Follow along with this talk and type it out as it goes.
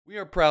We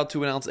are proud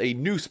to announce a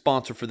new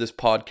sponsor for this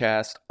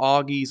podcast,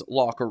 Augie's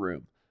Locker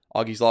Room.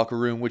 Augie's Locker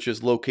Room, which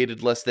is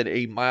located less than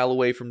a mile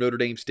away from Notre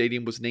Dame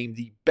Stadium, was named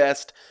the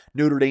best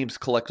Notre Dame's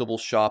collectible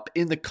shop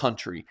in the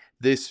country.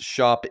 This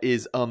shop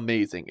is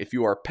amazing. If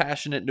you are a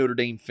passionate Notre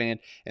Dame fan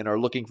and are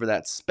looking for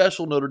that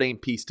special Notre Dame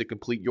piece to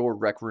complete your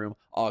rec room,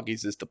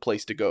 Augie's is the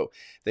place to go.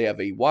 They have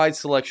a wide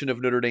selection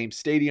of Notre Dame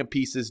stadium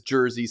pieces,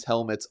 jerseys,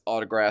 helmets,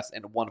 autographs,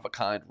 and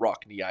one-of-a-kind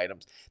Rockne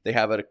items. They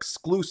have an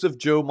exclusive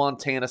Joe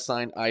Montana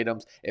signed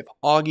items. If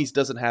Augie's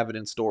doesn't have it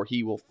in store,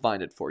 he will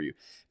find it for you.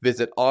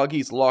 Visit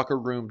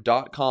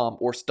augieslockerroom.com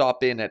or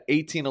stop in at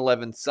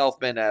 1811 South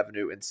Bend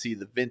Avenue and see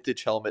the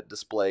vintage helmet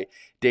display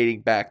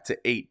dating back to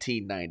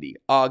 1890.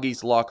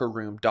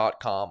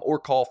 augieslockerroom.com or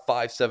call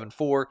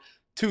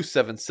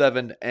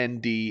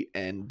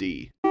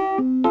 574-277-NDND.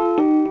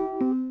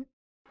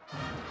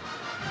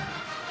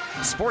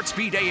 Sports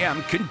Beat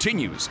AM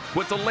continues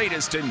with the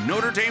latest in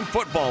Notre Dame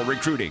football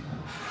recruiting.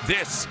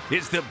 This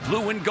is the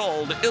Blue and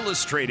Gold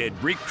Illustrated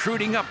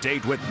Recruiting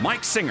Update with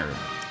Mike Singer.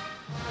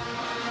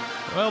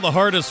 Well, the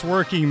hardest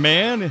working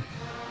man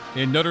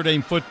in Notre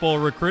Dame football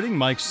recruiting,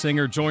 Mike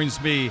Singer,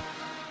 joins me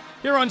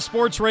here on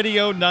Sports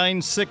Radio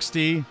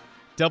 960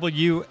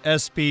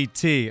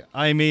 WSBT.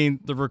 I mean,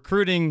 the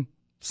recruiting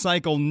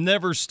cycle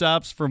never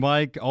stops for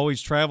Mike,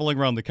 always traveling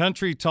around the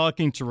country,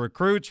 talking to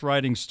recruits,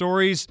 writing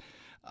stories.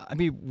 I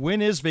mean,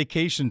 when is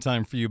vacation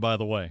time for you, by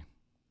the way?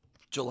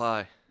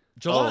 July.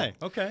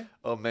 Okay.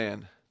 Oh,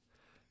 man.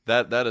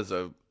 That is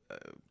a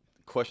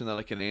question that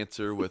I can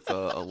answer with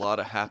a lot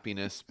of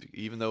happiness.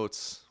 Even though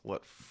it's,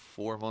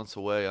 4 months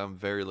away, I'm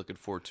very looking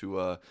forward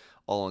to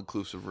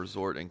all-inclusive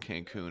resort in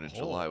Cancun in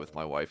July with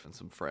my wife and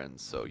some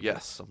friends. So,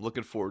 yes, I'm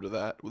looking forward to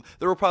that.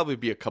 There will probably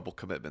be a couple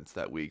commitments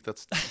that week.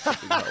 That's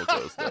typically how it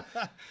goes, though.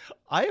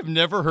 I have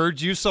never heard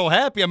you so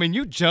happy. I mean,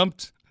 you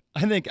jumped,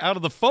 I think, out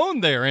of the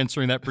phone there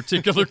answering that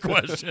particular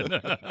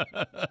question.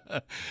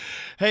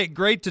 Hey,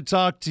 great to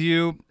talk to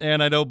you.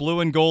 And I know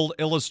Blue and Gold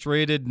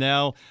Illustrated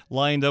now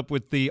lined up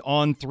with the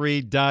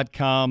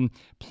On3.com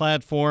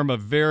platform, a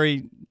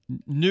very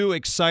new,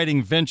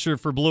 exciting venture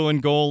for Blue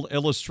and Gold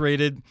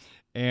Illustrated.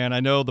 And I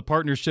know the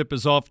partnership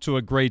is off to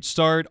a great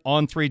start.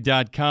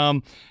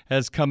 On3.com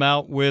has come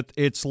out with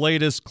its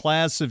latest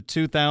class of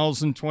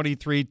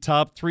 2023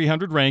 top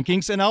 300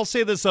 rankings. And I'll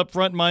say this up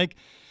front, Mike.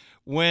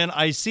 When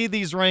I see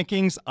these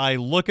rankings, I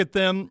look at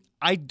them.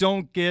 I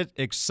don't get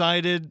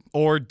excited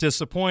or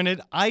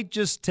disappointed. I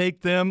just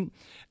take them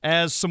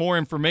as some more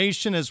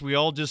information as we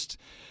all just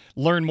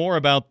learn more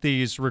about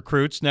these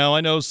recruits. Now,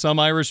 I know some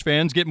Irish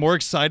fans get more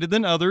excited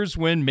than others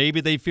when maybe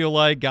they feel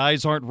like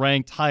guys aren't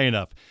ranked high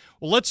enough.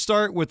 Well, let's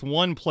start with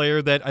one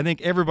player that I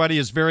think everybody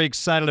is very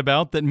excited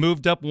about that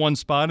moved up one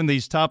spot in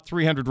these top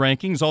 300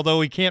 rankings, although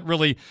he can't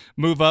really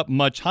move up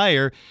much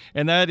higher,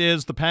 and that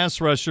is the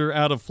pass rusher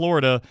out of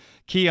Florida,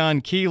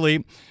 Keon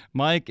Keeley.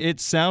 Mike,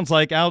 it sounds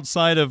like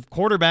outside of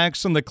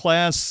quarterbacks in the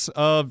class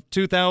of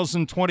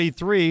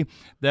 2023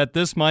 that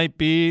this might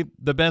be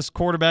the best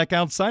quarterback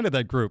outside of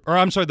that group. Or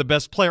I'm sorry, the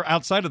best player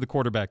outside of the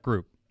quarterback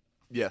group.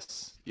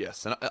 Yes.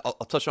 And I'll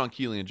touch on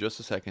Keeley in just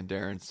a second,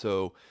 Darren.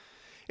 So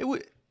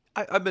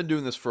I've been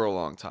doing this for a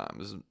long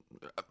time.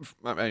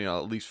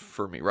 At least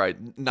for me, right?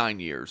 9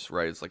 years,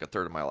 right? It's like a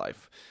third of my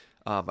life.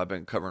 I've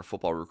been covering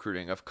football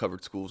recruiting. I've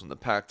covered schools in the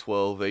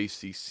Pac-12,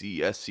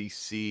 ACC,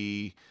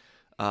 SEC,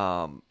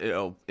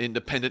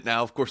 independent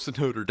now, of course, the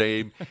Notre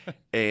Dame.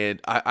 And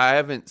I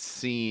haven't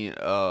seen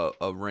a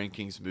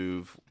rankings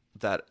move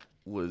that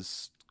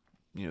was,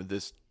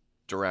 this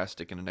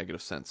drastic in a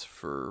negative sense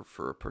for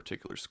a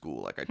particular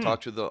school. Like I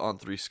talked to the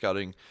On3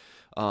 scouting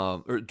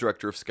or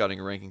director of scouting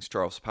and rankings,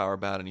 Charles Power,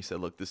 about it, and he said,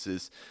 look, this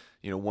is,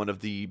 one of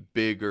the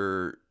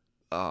bigger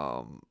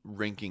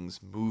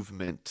rankings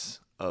movement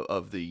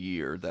of the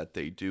year that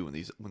they do when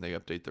they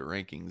update their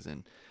rankings.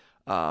 And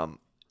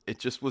it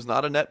just was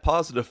not a net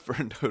positive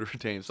for Notre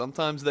Dame.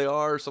 Sometimes they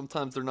are,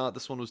 sometimes they're not.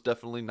 This one was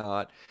definitely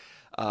not.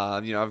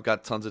 I've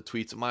got tons of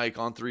tweets, Mike,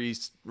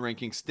 On3's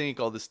rankings stink,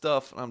 all this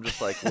stuff. And I'm just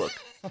like, look,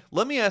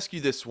 let me ask you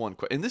this one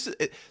question. And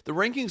the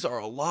rankings are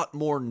a lot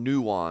more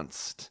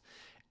nuanced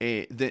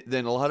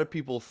than a lot of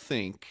people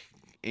think.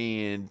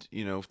 And,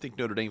 think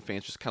Notre Dame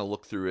fans just kind of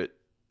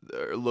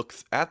look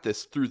at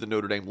this through the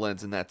Notre Dame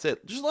lens, and that's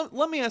it. Just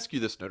let me ask you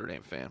this, Notre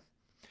Dame fan.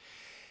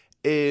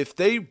 If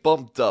they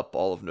bumped up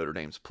all of Notre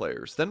Dame's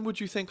players, then would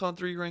you think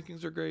On3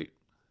 rankings are great?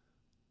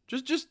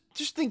 Just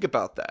think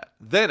about that.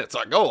 Then it's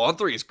like,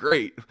 On3 is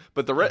great,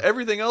 but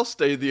everything else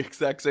stayed the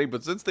exact same.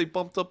 But since they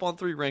bumped up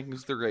On3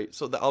 rankings, they're great.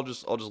 So I'll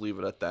just leave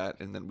it at that,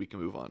 and then we can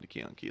move on to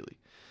Keon Keeley.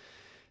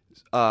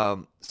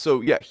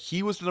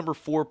 He was the number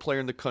 4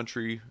 player in the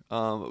country,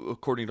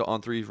 according to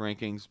On3's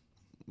rankings.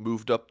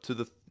 Moved up to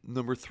the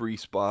number 3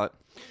 spot,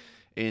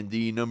 and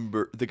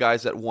the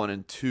guys at 1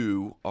 and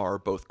 2 are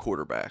both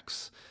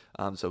quarterbacks.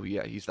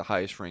 He's the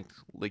highest ranked,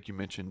 like you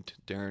mentioned,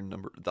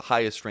 Darren, the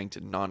highest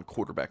ranked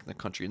non-quarterback in the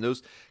country. And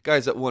those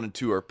guys at 1 and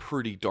 2 are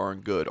pretty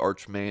darn good.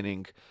 Arch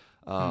Manning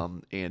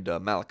and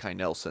Malachi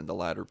Nelson, the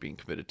latter being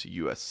committed to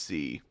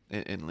USC,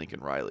 and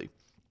Lincoln Riley.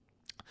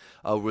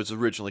 Was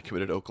originally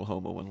committed to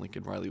Oklahoma when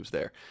Lincoln Riley was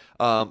there.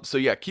 So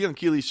yeah, Keon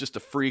Keeley's just a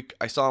freak.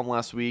 I saw him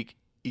last week.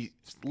 He's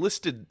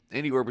listed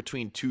anywhere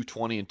between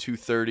 220 and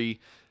 230.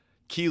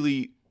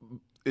 Keeley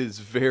is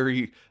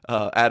very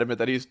adamant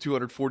that he's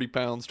 240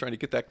 pounds, trying to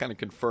get that kind of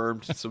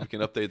confirmed so we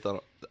can update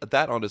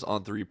that on his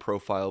On3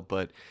 profile.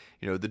 But,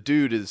 the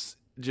dude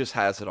just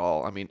has it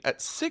all. I mean, at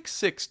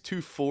 6'6",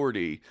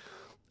 240,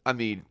 I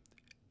mean,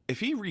 if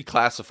he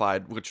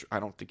reclassified, which I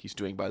don't think he's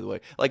doing, by the way,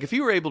 like if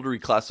he were able to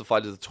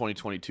reclassify to the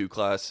 2022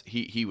 class,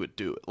 he would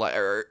do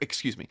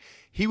it.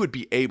 He would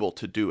be able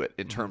to do it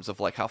in terms of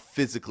like how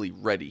physically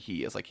ready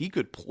he is. Like he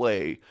could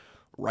play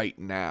right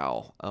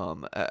now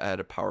at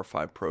a Power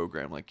 5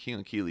 program. Like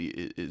Keon Keeley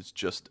is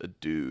just a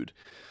dude.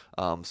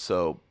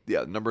 So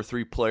yeah, number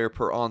 3 player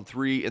per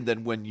On3. And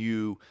then when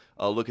you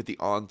look at the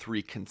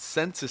On3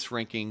 consensus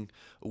ranking,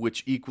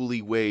 which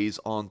equally weighs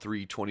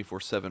On3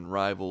 24/7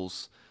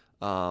 rivals,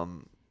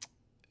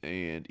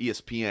 and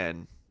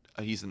ESPN,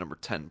 he's the number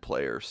 10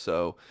 player.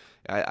 So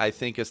I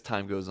think as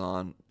time goes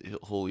on,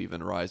 he'll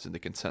even rise in the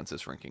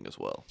consensus ranking as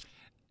well.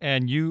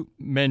 And you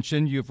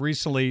mentioned you've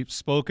recently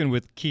spoken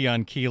with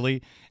Keon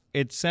Keeley.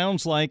 It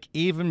sounds like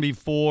even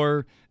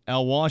before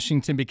Al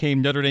Washington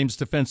became Notre Dame's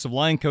defensive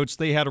line coach,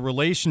 they had a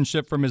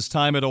relationship from his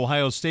time at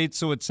Ohio State.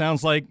 So it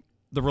sounds like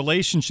the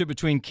relationship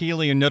between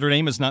Keeley and Notre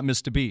Dame has not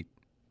missed a beat.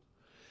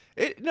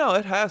 No,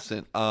 it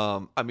hasn't.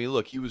 I mean,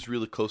 look, he was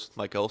really close with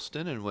Mike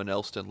Elston, and when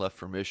Elston left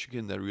for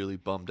Michigan, that really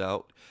bummed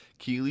out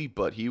Keeley.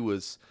 But he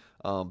was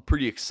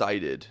pretty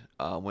excited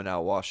when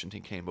Al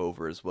Washington came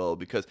over as well,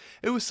 because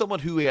it was someone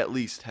who he at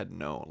least had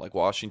known. Like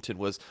Washington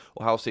was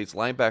Ohio State's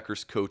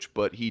linebackers coach,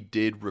 but he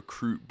did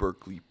recruit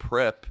Berkeley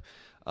Prep,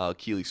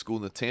 Keeley's school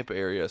in the Tampa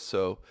area.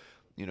 So,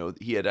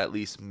 he had at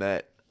least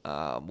met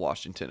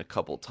Washington a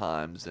couple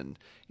times and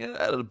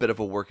had a bit of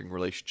a working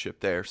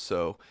relationship there.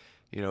 So,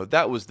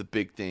 that was the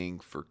big thing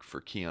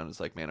for Keon. Is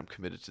like, man, I'm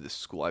committed to this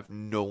school. I have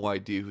no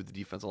idea who the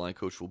defensive line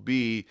coach will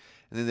be.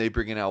 And then they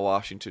bring in Al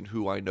Washington,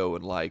 who I know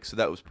and like. So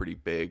that was pretty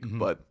big. Mm-hmm.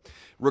 But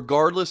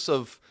regardless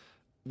of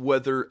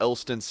whether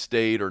Elston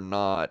stayed or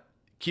not,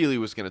 Keeley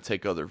was going to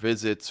take other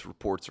visits.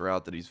 Reports are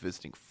out that he's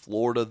visiting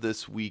Florida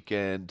this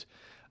weekend.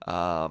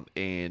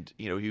 And,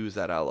 he was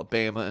at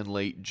Alabama in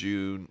late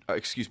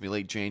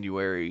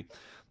January.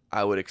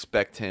 I would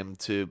expect him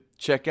to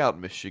check out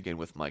Michigan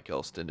with Mike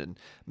Elston and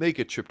make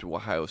a trip to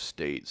Ohio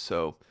State.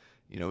 So,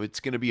 it's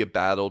going to be a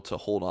battle to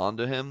hold on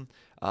to him,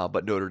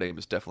 but Notre Dame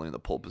is definitely in the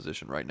pole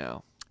position right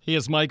now. He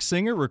is Mike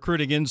Singer,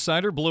 recruiting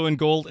insider, Blue and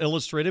Gold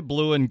Illustrated,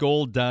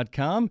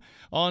 blueandgold.com,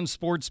 on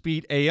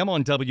SportsBeat AM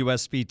on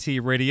WSBT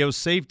Radio.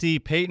 Safety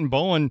Peyton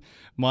Bowen,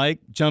 Mike,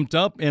 jumped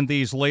up in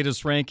these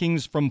latest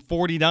rankings from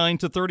 49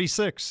 to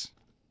 36.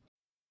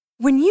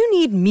 When you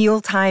need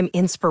mealtime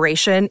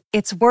inspiration,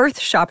 it's worth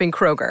shopping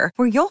Kroger,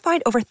 where you'll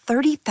find over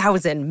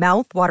 30,000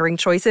 mouth-watering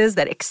choices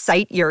that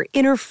excite your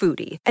inner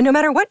foodie. And no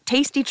matter what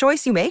tasty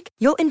choice you make,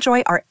 you'll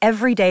enjoy our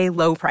everyday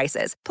low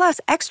prices, plus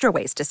extra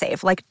ways to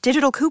save, like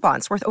digital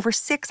coupons worth over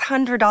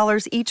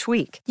 $600 each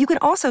week. You can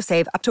also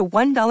save up to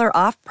 $1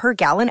 off per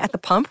gallon at the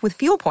pump with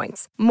fuel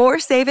points. More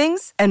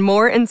savings and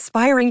more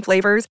inspiring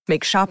flavors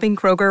make shopping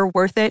Kroger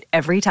worth it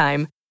every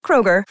time.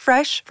 Kroger,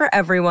 fresh for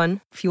everyone.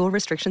 Fuel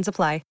restrictions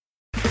apply.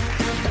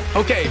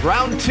 Okay,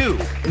 round 2.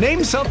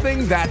 Name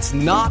something that's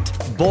not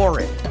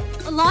boring.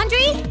 A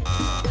laundry?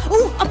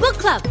 Ooh, a book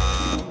club.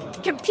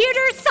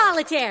 Computer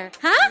solitaire,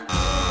 huh?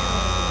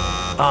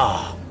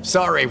 Ah,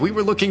 sorry, we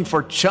were looking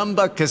for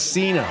Chumba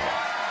Casino.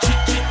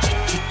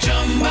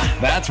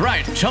 That's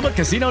right,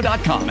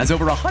 ChumbaCasino.com has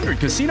over 100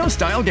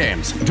 casino-style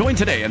games. Join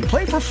today and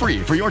play for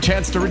free for your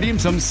chance to redeem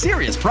some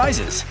serious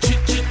prizes.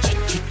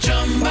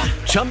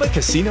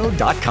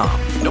 ChumbaCasino.com.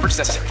 No purchase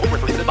necessary. Void where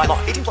prohibited by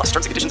law. 18+ terms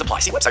and conditions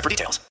apply. See website for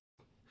details.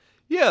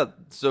 Yeah,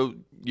 so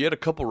you had a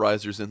couple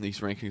risers in these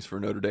rankings for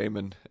Notre Dame,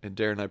 and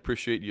Darren, I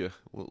appreciate you.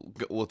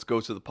 Let's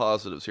go to the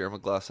positives here. I'm a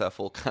glass half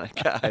full kind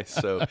of guy.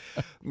 So,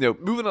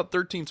 moving up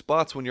 13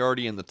 spots when you're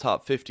already in the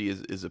top 50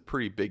 is a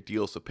pretty big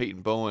deal. So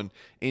Peyton Bowen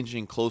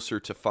inching closer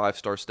to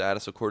 5-star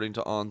status according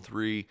to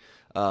On3.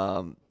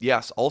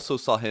 Yes, also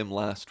saw him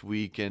last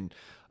week, and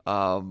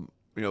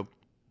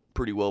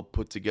pretty well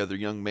put together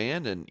young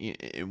man.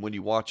 And when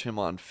you watch him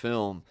on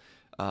film,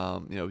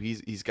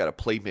 he's got a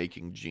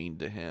playmaking gene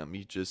to him.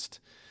 He just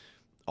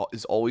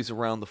is always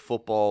around the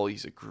football.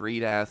 He's a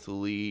great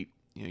athlete.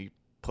 You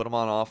put him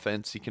on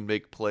offense, he can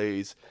make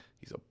plays.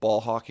 He's a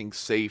ball hawking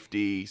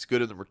safety. He's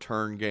good in the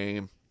return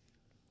game.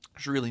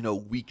 There's really no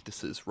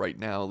weaknesses right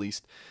now, at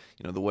least,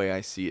 the way I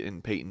see it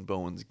in Peyton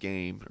Bowen's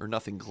game, or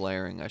nothing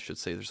glaring, I should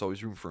say. There's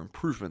always room for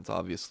improvement,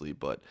 obviously,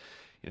 but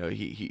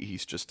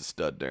he's just a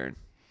stud, Darren.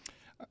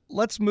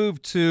 Let's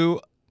move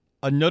to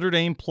a Notre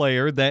Dame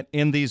player that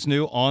in these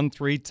new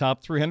On3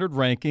 Top 300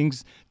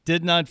 rankings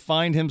did not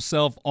find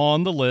himself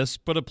on the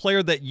list, but a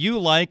player that you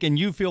like and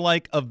you feel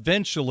like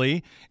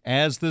eventually,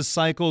 as this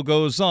cycle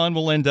goes on,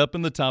 will end up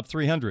in the top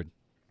 300.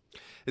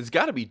 It's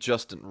got to be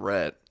Justin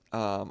Rhett.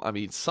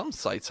 Some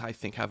sites I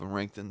think have him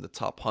ranked in the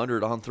top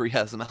 100. On3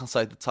 has him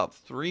outside the top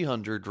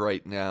 300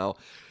 right now.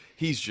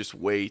 he's just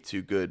way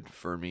too good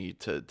for me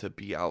to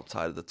be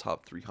outside of the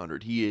top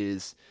 300.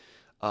 He's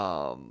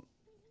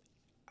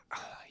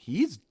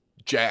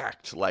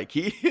jacked. Like,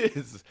 he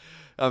is.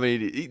 I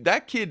mean,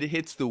 that kid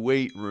hits the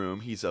weight room.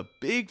 He's a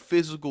big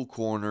physical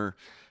corner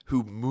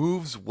who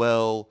moves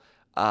well.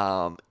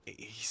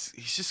 He's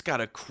just got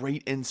a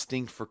great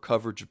instinct for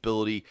coverage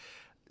ability.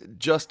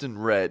 Justin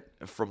Rhett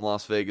from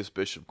Las Vegas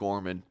Bishop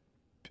Gorman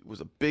was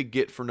a big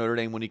get for Notre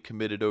Dame when he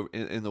committed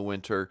in the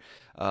winter.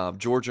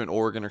 Georgia and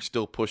Oregon are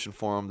still pushing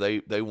for him.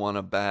 They want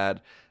a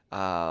bad.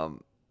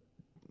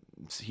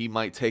 He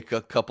might take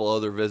a couple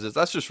other visits.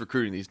 That's just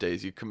recruiting these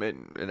days. You commit,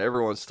 and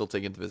everyone's still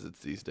taking visits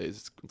these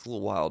days. It's a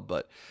little wild,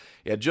 but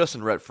yeah,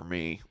 Justin Rhett for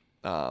me,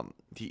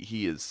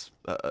 he is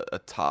a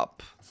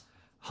top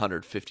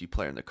 150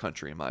 player in the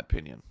country, in my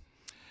opinion.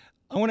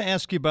 I want to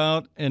ask you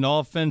about an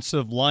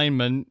offensive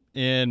lineman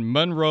in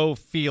Monroe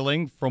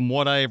Feeling. From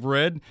what I've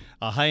read,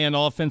 a high-end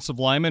offensive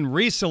lineman.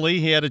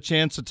 Recently, he had a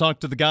chance to talk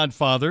to the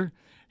Godfather,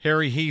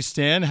 Harry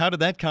Heastan. How did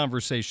that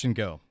conversation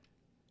go?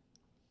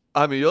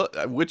 I mean,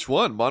 which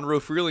one? Monroe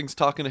Freeling's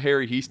talking to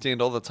Harry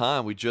Heastand all the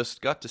time. We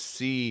just got to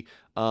see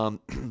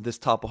this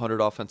top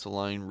 100 offensive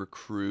line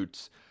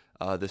recruit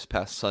this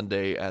past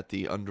Sunday at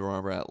the Under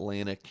Armour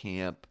Atlanta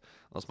camp.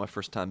 That was my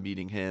first time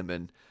meeting him,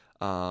 and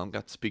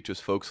got to speak to his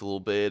folks a little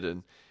bit.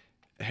 And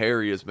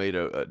Harry has made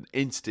an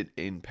instant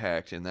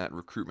impact in that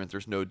recruitment.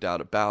 There's no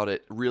doubt about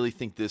it. Really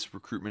think this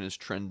recruitment is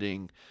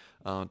trending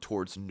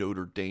towards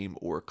Notre Dame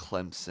or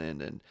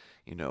Clemson. And,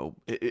 you know,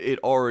 it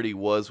already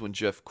was when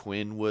Jeff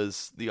Quinn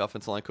was the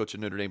offensive line coach at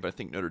Notre Dame, but I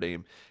think Notre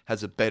Dame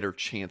has a better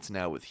chance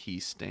now with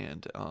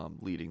Heastand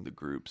leading the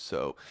group.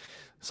 So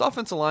this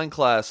offensive line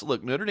class,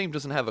 look, Notre Dame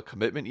doesn't have a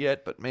commitment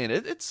yet, but man,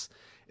 this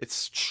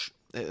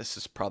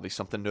is probably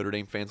something Notre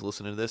Dame fans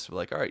listening to this are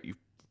like, all right,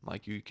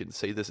 Mike, you can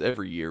say this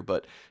every year,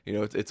 but you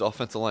know, it's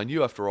offensive line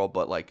you after all,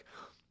 but like,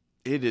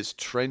 it is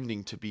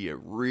trending to be a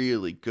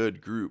really good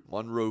group.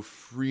 Monroe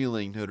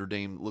Freeling, Notre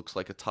Dame looks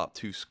like a top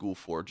 2 school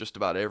for. Just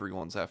about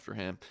everyone's after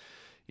him.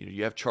 You know,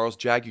 you have Charles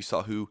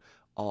Jagusaw, who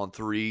on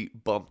 3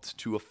 bumped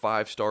to a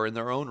 5-star in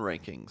their own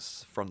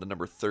rankings from the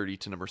number 30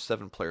 to number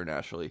 7 player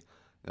nationally.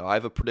 You know, I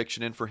have a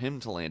prediction in for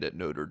him to land at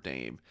Notre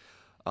Dame.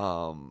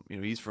 You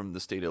know, he's from the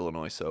state of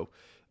Illinois, so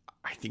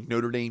I think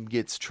Notre Dame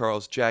gets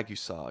Charles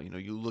Jagusaw. You know,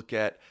 you look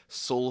at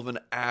Sullivan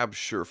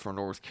Absher for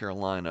North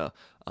Carolina,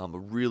 a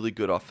really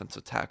good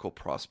offensive tackle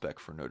prospect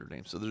for Notre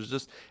Dame. So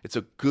it's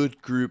a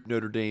good group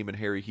Notre Dame and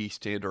Harry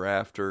Heastand are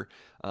after,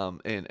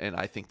 and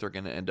I think they're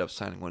going to end up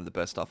signing one of the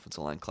best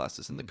offensive line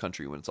classes in the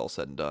country when it's all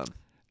said and done.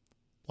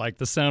 Like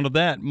the sound of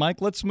that.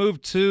 Mike, let's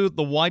move to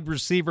the wide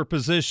receiver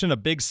position, a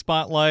big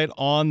spotlight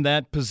on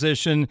that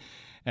position,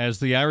 as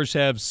the Irish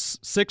have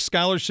 6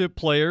 scholarship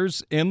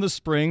players in the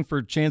spring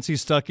for Chancey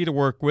Stuckey to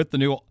work with, the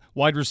new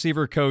wide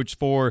receiver coach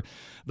for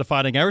the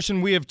Fighting Irish.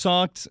 And we have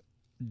talked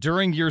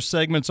during your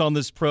segments on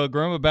this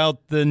program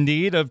about the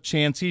need of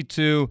Chancey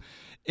to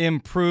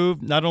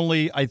improve not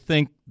only, I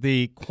think,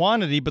 the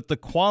quantity, but the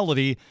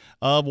quality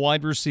of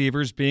wide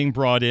receivers being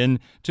brought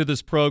in to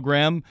this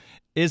program.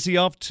 Is he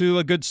off to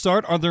a good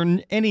start? Are there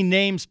any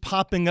names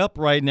popping up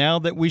right now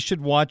that we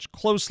should watch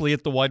closely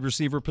at the wide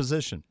receiver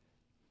position?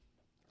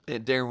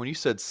 And Darren, when you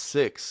said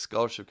 6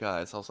 scholarship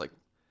guys, I was like,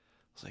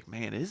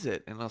 man, is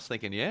it? And I was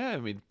thinking, yeah, I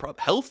mean,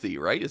 healthy,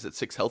 right? Is it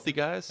 6 healthy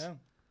guys?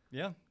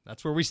 Yeah,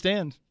 that's where we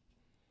stand.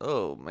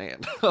 Oh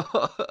man,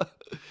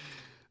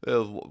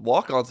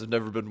 walk-ons have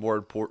never been more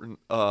important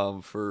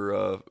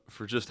for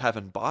just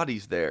having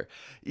bodies there.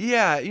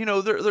 Yeah, you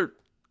know,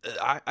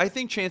 I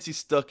think Chancey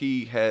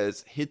Stuckey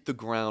has hit the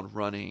ground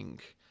running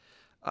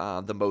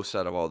the most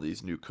out of all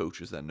these new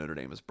coaches that Notre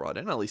Dame has brought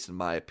in, at least in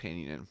my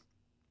opinion.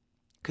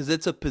 Because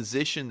it's a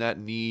position that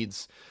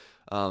needs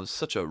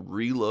such a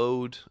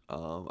reload.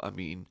 I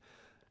mean,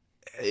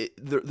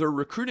 they're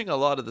recruiting a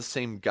lot of the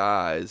same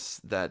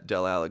guys that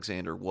Del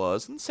Alexander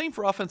was, and same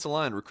for offensive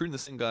line, recruiting the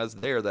same guys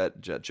there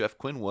that Jeff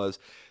Quinn was,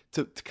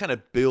 to kind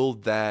of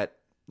build that,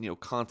 you know,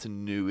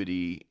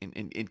 continuity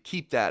and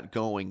keep that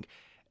going,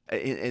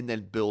 and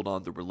then build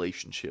on the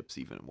relationships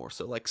even more.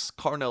 So like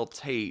Carnell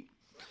Tate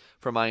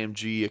from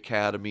IMG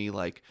Academy,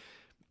 like,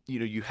 you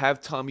know, you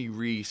have Tommy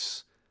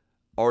Reese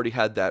already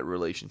had that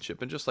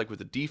relationship. And just like with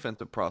the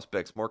defensive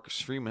prospects, Marcus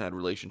Freeman had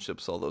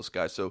relationships with all those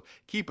guys. So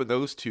keeping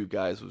those 2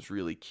 guys was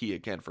really key,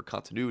 again, for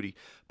continuity.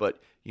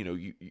 But, you know,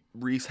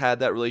 Reese had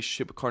that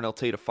relationship with Carnell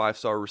Tate, a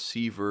 5-star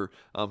receiver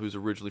who's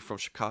originally from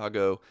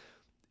Chicago.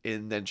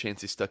 And then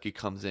Chancey Stuckey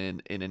comes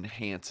in and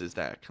enhances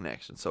that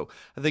connection. So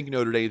I think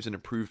Notre Dame's in an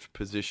improved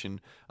position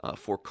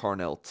for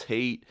Carnell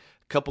Tate.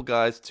 Couple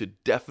guys to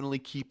definitely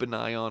keep an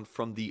eye on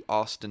from the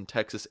Austin,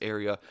 Texas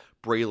area: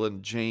 Braylon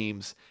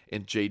James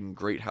and Jaden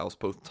Greathouse,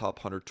 both top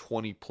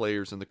 120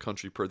 players in the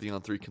country per the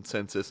On3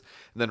 consensus.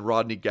 And then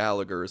Rodney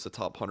Gallagher is a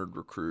top 100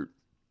 recruit,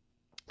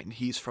 and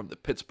he's from the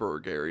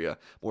Pittsburgh area,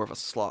 more of a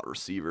slot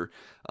receiver.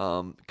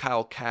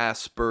 Kyle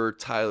Casper,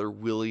 Tyler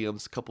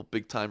Williams, a couple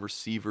big-time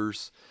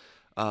receivers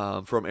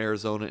from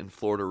Arizona and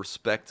Florida,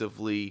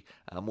 respectively.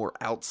 More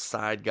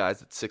outside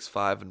guys at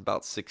 6'5" and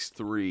about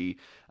 6'3".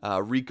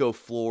 Rico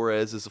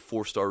Flores is a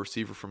 4-star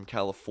receiver from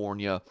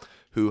California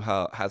who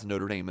has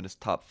Notre Dame in his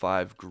top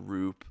 5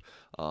 group.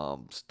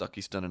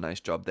 Stuckey's done a nice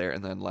job there.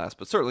 And then last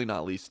but certainly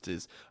not least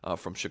is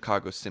from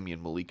Chicago,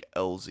 Simeon Malik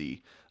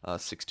Elzy,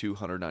 6'2",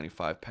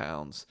 195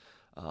 pounds.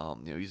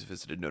 He's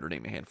visited Notre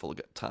Dame a handful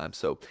of times.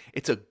 So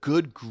it's a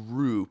good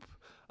group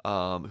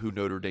who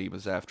Notre Dame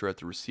is after at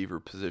the receiver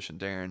position,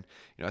 Darren.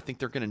 I think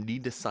they're going to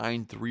need to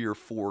sign 3 or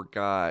 4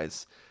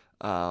 guys.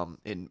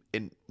 And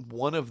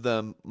one of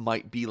them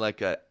might be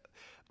like an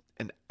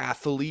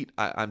athlete.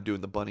 I'm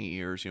doing the bunny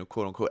ears,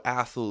 quote unquote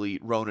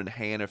athlete. Ronan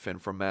Hannafin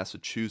from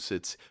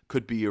Massachusetts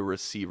could be a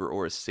receiver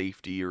or a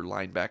safety or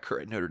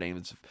linebacker at Notre Dame.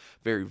 It's a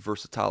very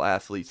versatile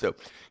athlete. So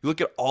you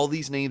look at all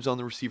these names on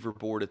the receiver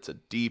board. It's a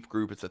deep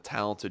group. It's a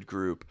talented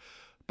group.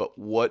 But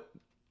what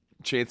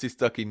Chancey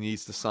Stuckey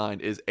needs to sign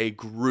is a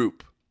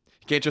group.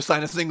 You can't just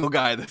sign a single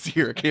guy this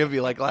year. It can't be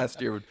like last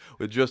year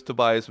with just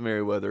Tobias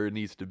Merriweather. It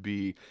needs to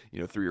be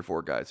 3 or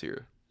 4 guys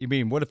here. You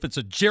mean, what if it's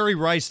a Jerry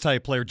Rice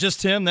type player?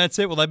 Just him, that's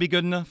it? Will that be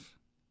good enough?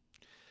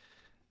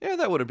 Yeah,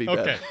 that wouldn't be bad.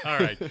 Okay, all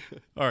right.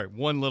 All right,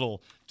 one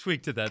little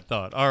tweak to that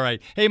thought. All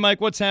right. Hey, Mike,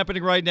 what's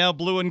happening right now?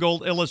 Blue and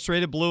Gold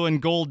Illustrated,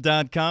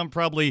 blueandgold.com,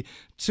 probably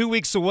 2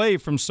 weeks away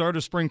from start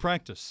of spring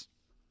practice.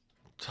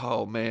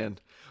 Oh, man.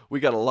 We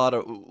got a lot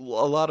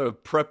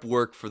of prep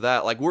work for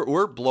that. Like,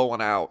 we're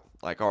blowing out,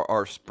 like,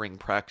 our spring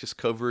practice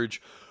coverage.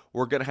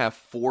 We're going to have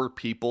 4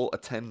 people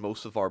attend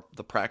most of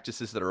the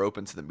practices that are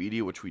open to the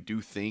media, which we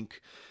do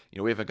think,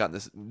 we haven't gotten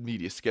this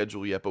media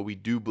schedule yet, but we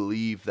do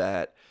believe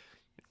that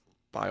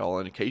by all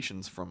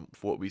indications from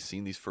what we've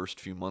seen these first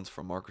few months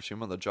from Marcus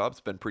Hume on the job,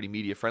 it's been pretty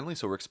media friendly.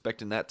 So we're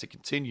expecting that to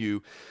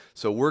continue.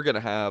 So we're going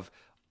to have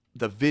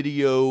the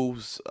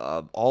videos,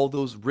 all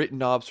those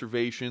written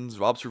observations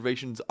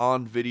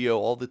on video,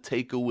 all the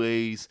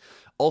takeaways,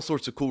 all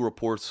sorts of cool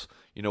reports,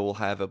 we'll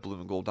have at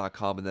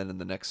blueandgold.com. And then in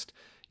the next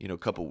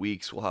couple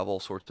weeks, we'll have all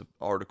sorts of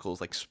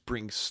articles like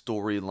spring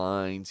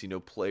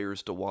storylines,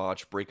 players to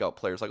watch, breakout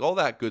players, like all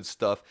that good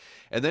stuff.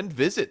 And then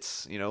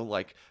visits,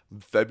 like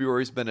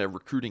February's been a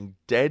recruiting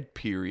dead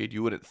period.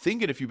 You wouldn't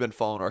think it if you've been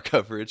following our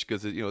coverage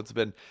because, it's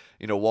been,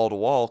 wall to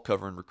wall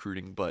covering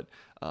recruiting. But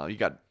you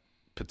got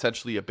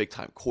potentially a big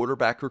time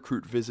quarterback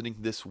recruit visiting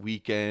this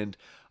weekend,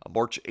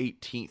 March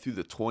 18th through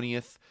the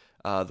 20th,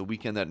 the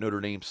weekend that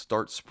Notre Dame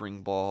starts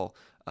spring ball.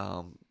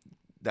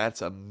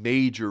 That's a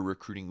major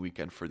recruiting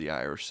weekend for the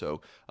Irish.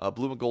 So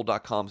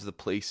blueandgold.com is the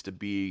place to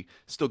be.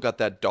 Still got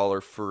that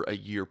 $1 for a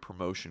year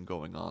promotion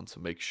going on.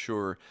 So make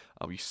sure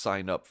you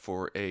sign up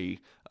for the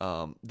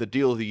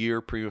deal of the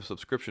year premium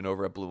subscription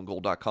over at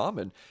blueandgold.com.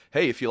 And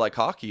hey, if you like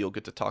hockey, you'll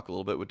get to talk a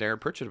little bit with Darren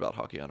Pritchett about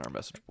hockey on our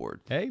message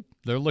board. Hey,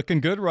 they're looking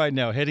good right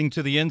now, heading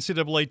to the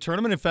NCAA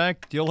tournament. In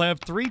fact, you'll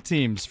have 3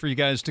 teams for you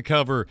guys to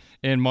cover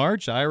in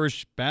March.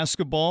 Irish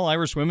basketball,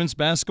 Irish women's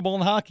basketball,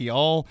 and hockey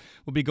all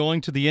will be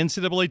going to the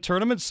NCAA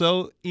tournament.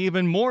 So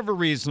even more of a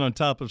reason on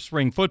top of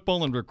spring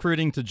football and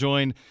recruiting to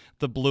join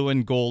the Blue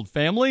and Gold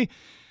family.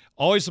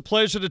 Always a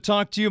pleasure to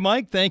talk to you,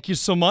 Mike. Thank you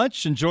so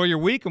much. Enjoy your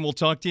week, and we'll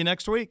talk to you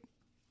next week.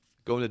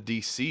 Going to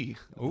D.C.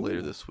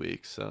 later this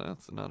week, so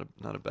that's not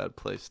a bad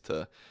place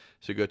to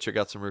go check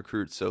out some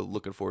recruits. So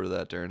looking forward to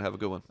that, Darren. Have a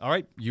good one. All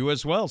right, you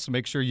as well. So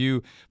make sure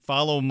you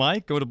follow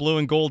Mike. Go to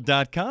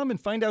blueandgold.com and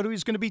find out who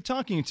he's going to be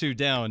talking to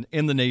down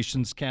in the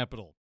nation's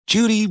capital.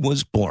 Judy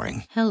was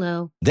boring.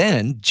 Hello.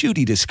 Then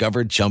Judy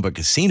discovered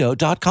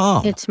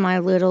ChumbaCasino.com. It's my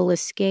little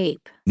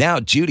escape.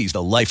 Now Judy's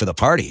the life of the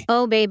party.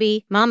 Oh,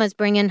 baby, mama's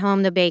bringing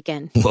home the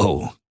bacon.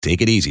 Whoa,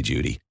 take it easy,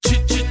 Judy.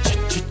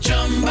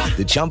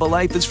 The Chumba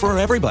life is for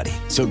everybody.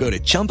 So go to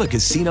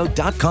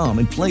ChumbaCasino.com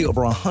and play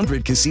over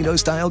 100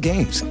 casino-style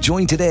games.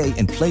 Join today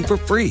and play for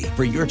free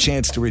for your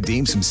chance to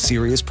redeem some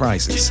serious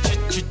prizes.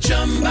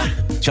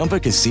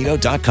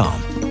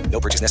 ChumbaCasino.com. No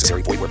purchase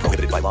necessary. Void where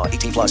prohibited by law.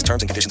 18+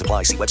 terms and conditions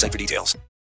apply. See website for details.